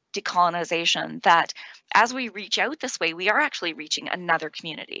of decolonization, that as we reach out this way, we are actually reaching another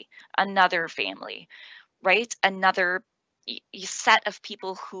community, another family, right? Another set of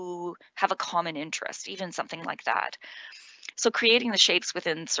people who have a common interest, even something like that. So creating the shapes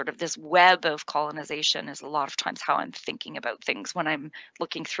within sort of this web of colonization is a lot of times how I'm thinking about things when I'm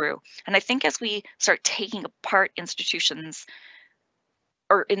looking through. And I think as we start taking apart institutions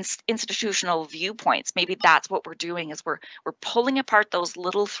or institutional viewpoints, maybe that's what we're doing, is we're pulling apart those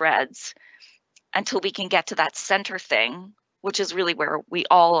little threads until we can get to that center thing, which is really where we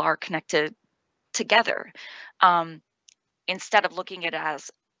all are connected together, instead of looking at it as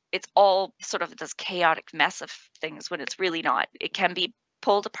it's all sort of this chaotic mess of things, when it's really not. It can be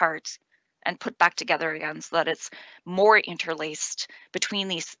pulled apart and put back together again so that it's more interlaced between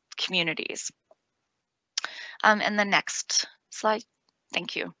these communities. And the next slide.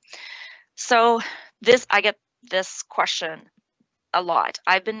 Thank you. So I get this question a lot.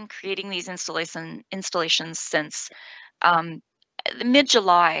 I've been creating these installations since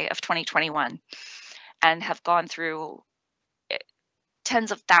mid-July of 2021, and have gone through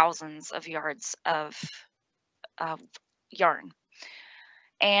tens of thousands of yards of yarn.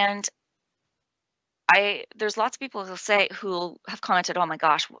 And there's lots of people who have commented, oh my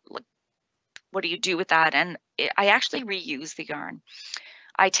gosh, what do you do with that? And I actually reuse the yarn.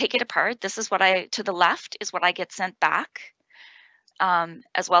 I take it apart. This is what to the left is what I get sent back,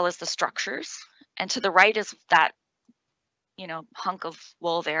 as well as the structures. And to the right is that, hunk of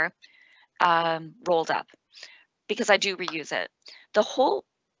wool there, rolled up, because I do reuse it. The whole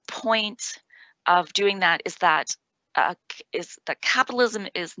point of doing that is that capitalism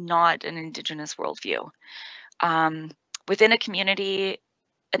is not an Indigenous worldview. Within a community,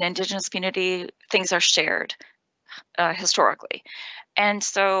 an Indigenous community, things are shared historically. And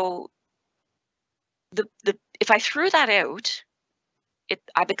so if I threw that out,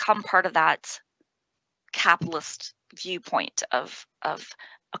 I become part of that capitalist viewpoint of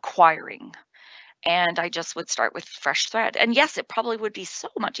acquiring. And I just would start with fresh thread. And yes, it probably would be so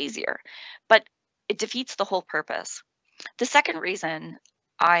much easier, but it defeats the whole purpose. The second reason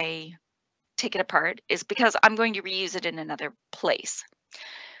I take it apart is because I'm going to reuse it in another place.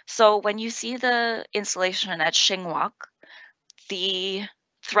 So when you see the installation at Xinguang, the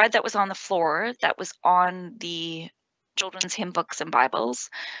thread that was on the floor, that was on the children's hymn books and Bibles,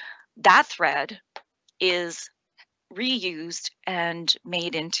 that thread is reused and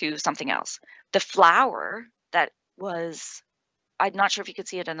made into something else. The flower that was, I'm not sure if you could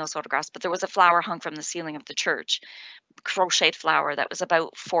see it in those photographs, but there was a flower hung from the ceiling of the church, crocheted flower that was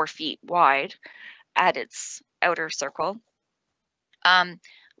about 4 feet wide at its outer circle,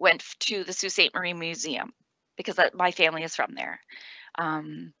 went to the Sault Ste. Marie Museum because my family is from there.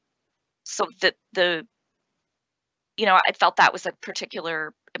 So the you know, I felt that was a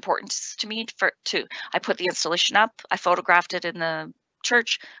particular importance to me I put the installation up, I photographed it in the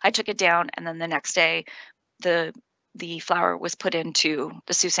church, I took it down, and then the next day the flower was put into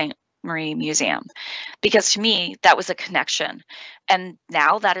the Sault Ste. Marie Museum, because to me that was a connection, and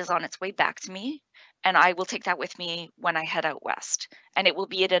now that is on its way back to me, and I will take that with me when I head out west, and it will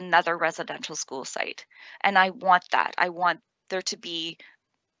be at another residential school site, and I want that. I want there to be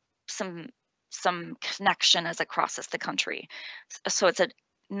some connection as it crosses the country, so it's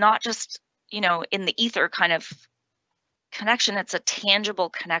not just, you know, in the ether kind of connection, it's a tangible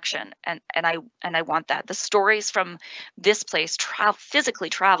connection, and I want that. The stories from this place physically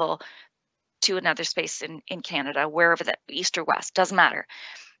travel to another space in Canada, wherever that, east or west, doesn't matter.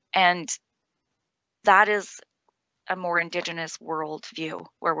 And that is a more Indigenous worldview,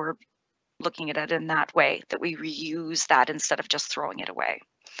 where we're looking at it in that way, that we reuse that instead of just throwing it away.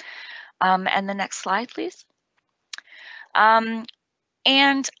 And the next slide, please.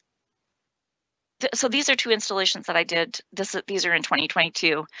 So these are 2 installations that I did. These are in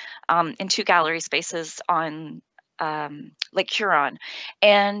 2022 in 2 gallery spaces on Lake Huron.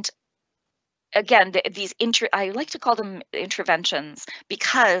 And again, I like to call them interventions,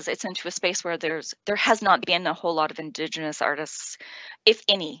 because it's into a space where there has not been a whole lot of Indigenous artists, if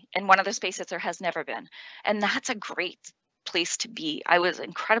any. In one of the spaces there has never been. And that's a great place to be. I was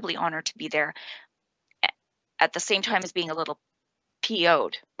incredibly honored to be there, at the same time as being a little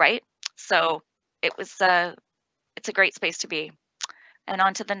PO'd, right? So it's a great space to be. And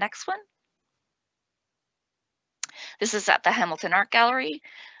on to the next one. This is at the Hamilton Art Gallery.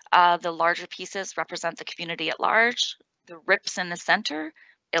 The larger pieces represent the community at large. The rips in the center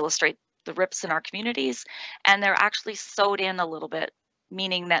illustrate the rips in our communities, and they're actually sewed in a little bit,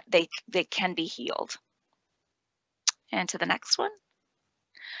 meaning that they can be healed. And to the next one.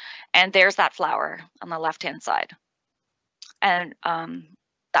 And there's that flower on the left-hand side. And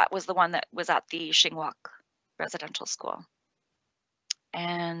that was the one that was at the Xinguang Residential School.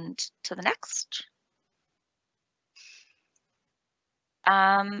 And to the next.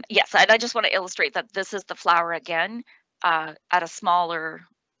 Yes, and I just want to illustrate that this is the flower again, at a smaller,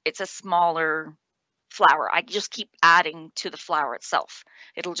 it's a smaller flower. I just keep adding to the flower itself.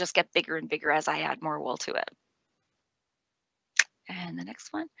 It'll just get bigger and bigger as I add more wool to it. And the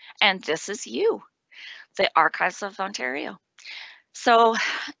next one. And this is you, the Archives of Ontario. So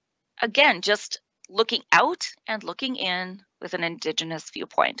again, just looking out and looking in with an Indigenous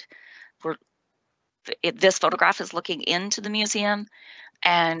viewpoint. This photograph is looking into the museum,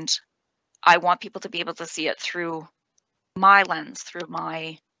 and I want people to be able to see it through my lens, through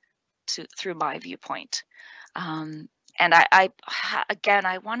my viewpoint. And again,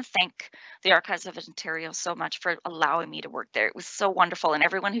 I want to thank the Archives of Ontario so much for allowing me to work there. It was so wonderful, and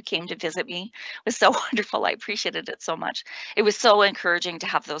everyone who came to visit me was so wonderful. I appreciated it so much. It was so encouraging to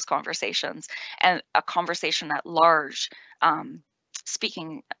have those conversations, and a conversation at large,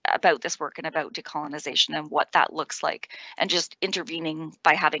 speaking about this work and about decolonization and what that looks like, and just intervening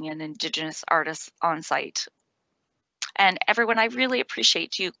by having an Indigenous artist on site. And everyone, I really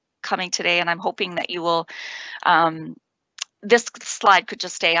appreciate you coming today, and I'm hoping that you will, this slide could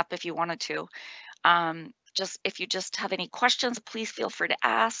just stay up if you wanted to. If you just have any questions, please feel free to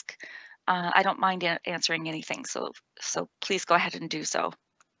ask. I don't mind answering anything, so please go ahead and do so.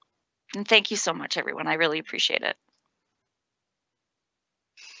 And thank you so much, everyone. I really appreciate it.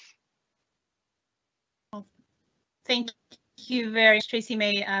 Thank you very much,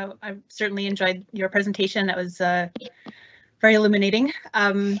 Tracey-Mae. I certainly enjoyed your presentation. That was very illuminating.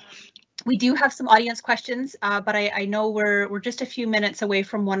 We do have some audience questions, but I know we're just a few minutes away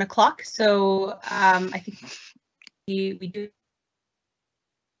from 1 o'clock, so I think we do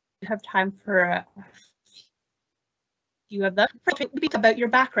have time for a few of them. About your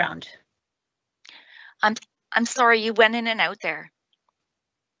background. I'm sorry, you went in and out there.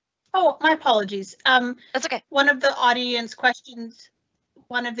 Oh, my apologies. That's okay. One of the audience questions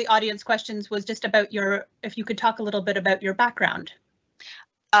was just about if you could talk a little bit about your background.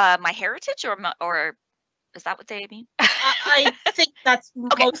 My heritage, or is that what they mean? I think that's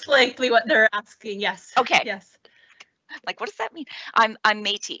Okay. most likely what they're asking. Yes. Okay. Yes. Like, what does that mean? I'm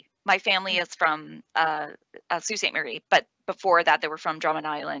Métis. My family is from Sault Ste. Marie, but before that they were from Drummond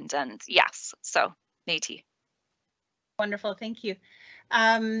Island, and yes, so Métis. Wonderful, thank you.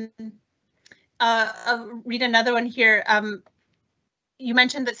 I'll read another one here. You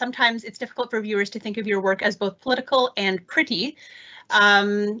mentioned that sometimes it's difficult for viewers to think of your work as both political and pretty.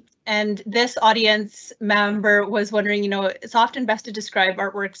 And this audience member was wondering, you know, it's often best to describe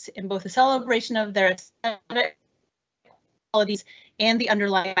artworks in both a celebration of their aesthetic qualities and the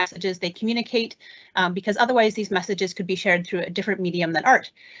underlying messages they communicate, because otherwise these messages could be shared through a different medium than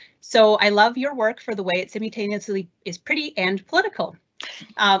art. So I love your work for the way it simultaneously is pretty and political.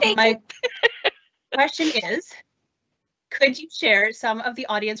 My question is, could you share some of the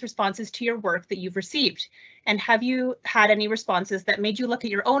audience responses to your work that you've received? And have you had any responses that made you look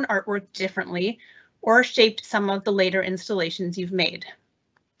at your own artwork differently or shaped some of the later installations you've made?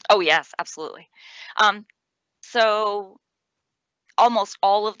 Oh, yes, absolutely. So almost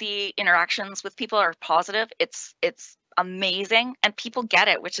all of the interactions with people are positive. It's amazing, and people get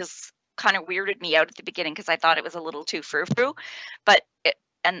it, which is kind of weirded me out at the beginning because I thought it was a little too frou-frou, but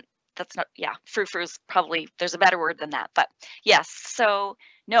and that's not, yeah, frou-frou is probably, there's a better word than that, but yes. So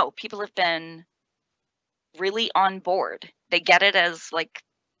no, people have been really on board. They get it as like,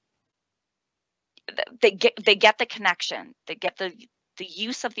 they get the connection. They get the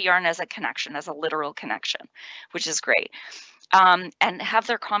use of the yarn as a connection, as a literal connection, which is great. And have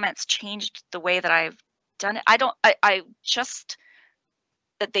their comments changed the way that I've done it? I just,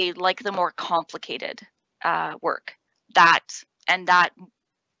 that they like the more complicated work, that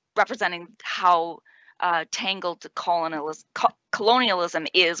representing how tangled colonialism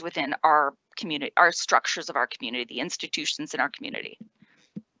is within our community, our structures of our community, the institutions in our community,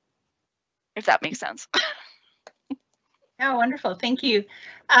 if that makes sense. Yeah, wonderful. Thank you.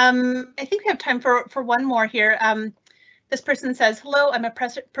 I think we have time for one more here. This person says, hello, I'm a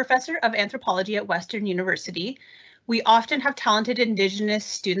professor of anthropology at Western University. We often have talented Indigenous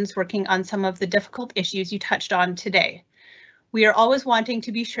students working on some of the difficult issues you touched on today. We are always wanting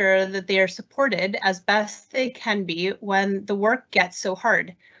to be sure that they are supported as best they can be when the work gets so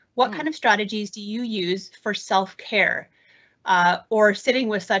hard. What kind of strategies do you use for self-care or sitting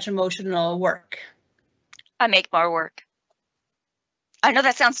with such emotional work? I make more work. I know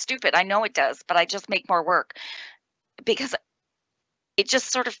that sounds stupid. I know it does, but I just make more work because it just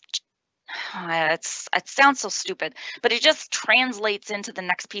sort of, it sounds so stupid, but it just translates into the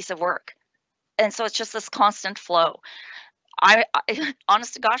next piece of work. And so it's just this constant flow. I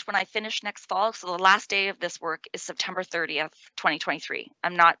honest to gosh, when I finish next fall, so the last day of this work is September 30th, 2023.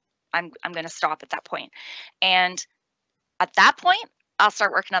 I'm going to stop at that point. And at that point, I'll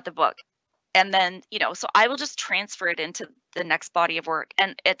start working on the book. And then, you know, so I will just transfer it into the next body of work.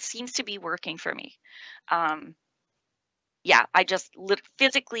 And it seems to be working for me. Yeah, I just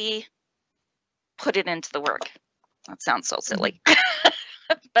physically put it into the work. That sounds so silly.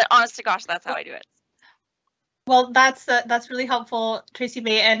 But honest to gosh, that's how I do it. Well, that's really helpful,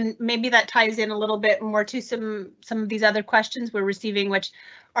 Tracey-Mae, and maybe that ties in a little bit more to some of these other questions we're receiving, which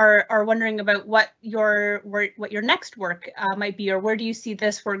are wondering about what your next work might be, or where do you see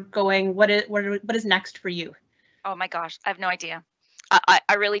this work going? What is next for you? Oh my gosh, I have no idea.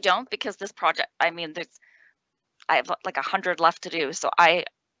 I really don't, because this project, I mean, I have like 100 left to do, so I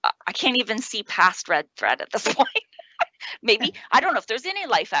can't even see past Red Thread at this point. Maybe, I don't know if there's any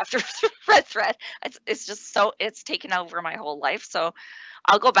life after Red Thread. It's just so, it's taken over my whole life. So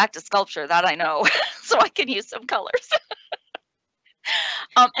I'll go back to sculpture, that I know, so I can use some colors.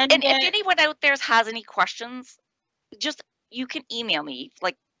 And if anyone out there has any questions, just, you can email me.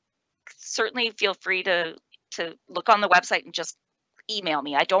 Like, certainly feel free to look on the website and just email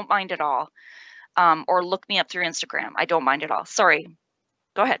me. I don't mind at all. Or look me up through Instagram. I don't mind at all. Sorry.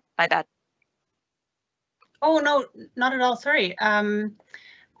 Go ahead. My bad. Oh, no, not at all. Sorry. And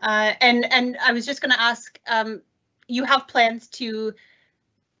I was just going to ask, you have plans to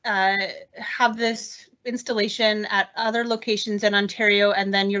have this installation at other locations in Ontario,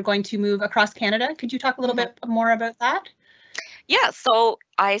 and then you're going to move across Canada. Could you talk a little bit more about that? Yeah, so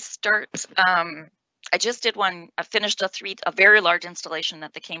I just did one. I finished a very large installation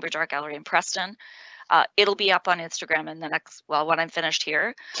at the Cambridge Art Gallery in Preston. It'll be up on Instagram in the next, well, when I'm finished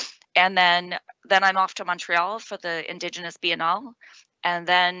here. And then I'm off to Montreal for the Indigenous Biennale, and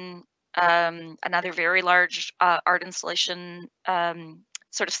then another very large art installation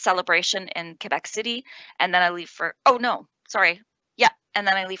sort of celebration in Quebec City, and then I leave for, oh no, sorry, yeah, and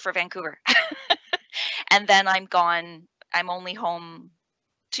then I leave for Vancouver. And then I'm gone. I'm only home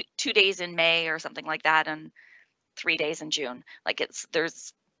 2 days in May or something like that, and 3 days in June. Like it's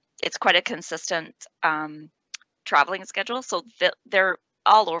quite a consistent traveling schedule, so they're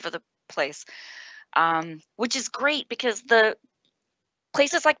all over the place, which is great because the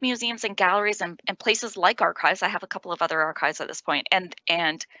places like museums and galleries and places like archives, I have a couple of other archives at this point,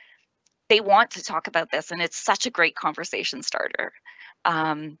 and they want to talk about this, and it's such a great conversation starter.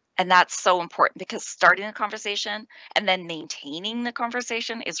 And that's so important because starting a conversation and then maintaining the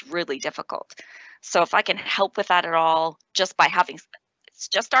conversation is really difficult. So if I can help with that at all, just by having, it's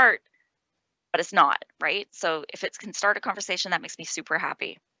just art, but it's not, right? So if it can start a conversation, that makes me super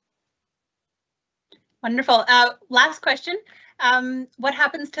happy. Wonderful. Last question. What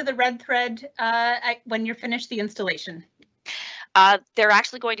happens to the red thread when you're finished the installation? They're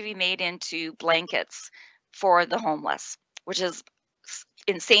actually going to be made into blankets for the homeless, which is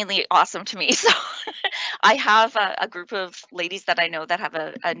insanely awesome to me. So I have a group of ladies that I know that have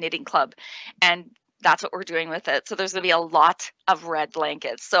a knitting club, and that's what we're doing with it. So there's going to be a lot of red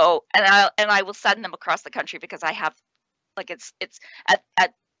blankets. So and I will send them across the country because I have, like, it's at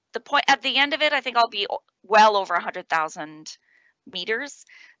the point at the end of it, I think I'll be well over 100,000 meters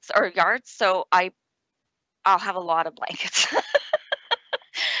or yards. So I'll have a lot of blankets.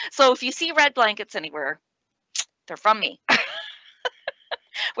 So if you see red blankets anywhere, they're from me.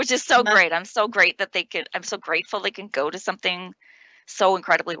 Which is so great. I'm so grateful they can go to something so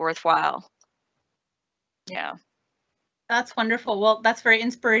incredibly worthwhile. Yeah. That's wonderful. Well, that's very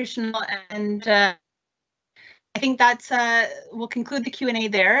inspirational, and I think that's we'll conclude the Q&A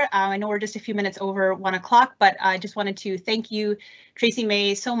there. I know we're just a few minutes over 1 o'clock, but I just wanted to thank you,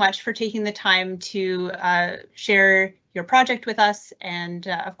 Tracey-Mae, so much for taking the time to share your project with us, and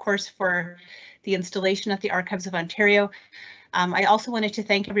of course for the installation at the Archives of Ontario. I also wanted to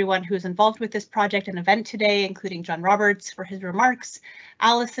thank everyone who is involved with this project and event today, including John Roberts for his remarks,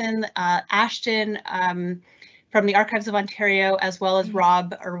 Alison, Ashton from the Archives of Ontario, as well as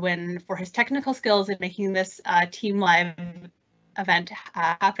Rob Irwin for his technical skills in making this Team Live event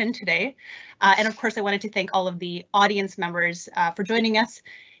happen today. And of course, I wanted to thank all of the audience members for joining us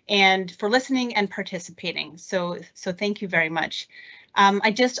and for listening and participating. So thank you very much.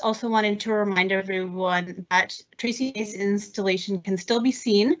 I just also wanted to remind everyone that Tracey-Mae's installation can still be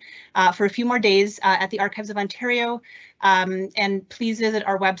seen for a few more days at the Archives of Ontario. And please visit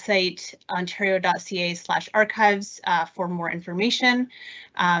our website, ontario.ca/archives, for more information.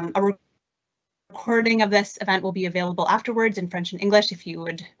 A recording of this event will be available afterwards in French and English if you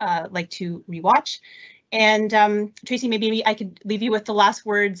would like to rewatch. And Tracey, maybe I could leave you with the last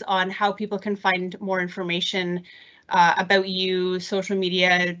words on how people can find more information about you, social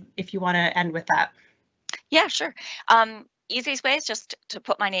media, if you want to end with that. Yeah, sure. Easiest way is just to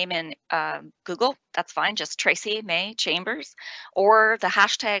put my name in Google. That's fine. Just Tracey-Mae Chambers, or the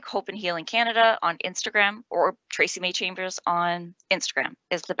hashtag Hope and Healing Canada on Instagram, or Tracey-Mae Chambers on Instagram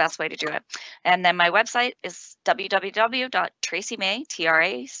is the best way to do it. And then my website is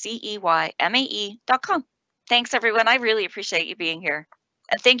www.traceymae.com. Thanks, everyone. I really appreciate you being here.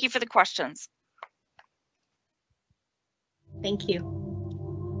 And thank you for the questions. Thank you.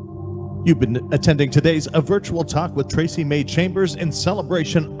 You've been attending today's A Virtual Talk with Tracey-Mae Chambers in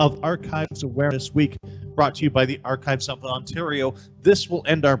celebration of Archives Awareness Week, brought to you by the Archives of Ontario. This will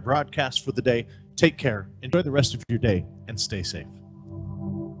end our broadcast for the day. Take care, enjoy the rest of your day, and stay safe.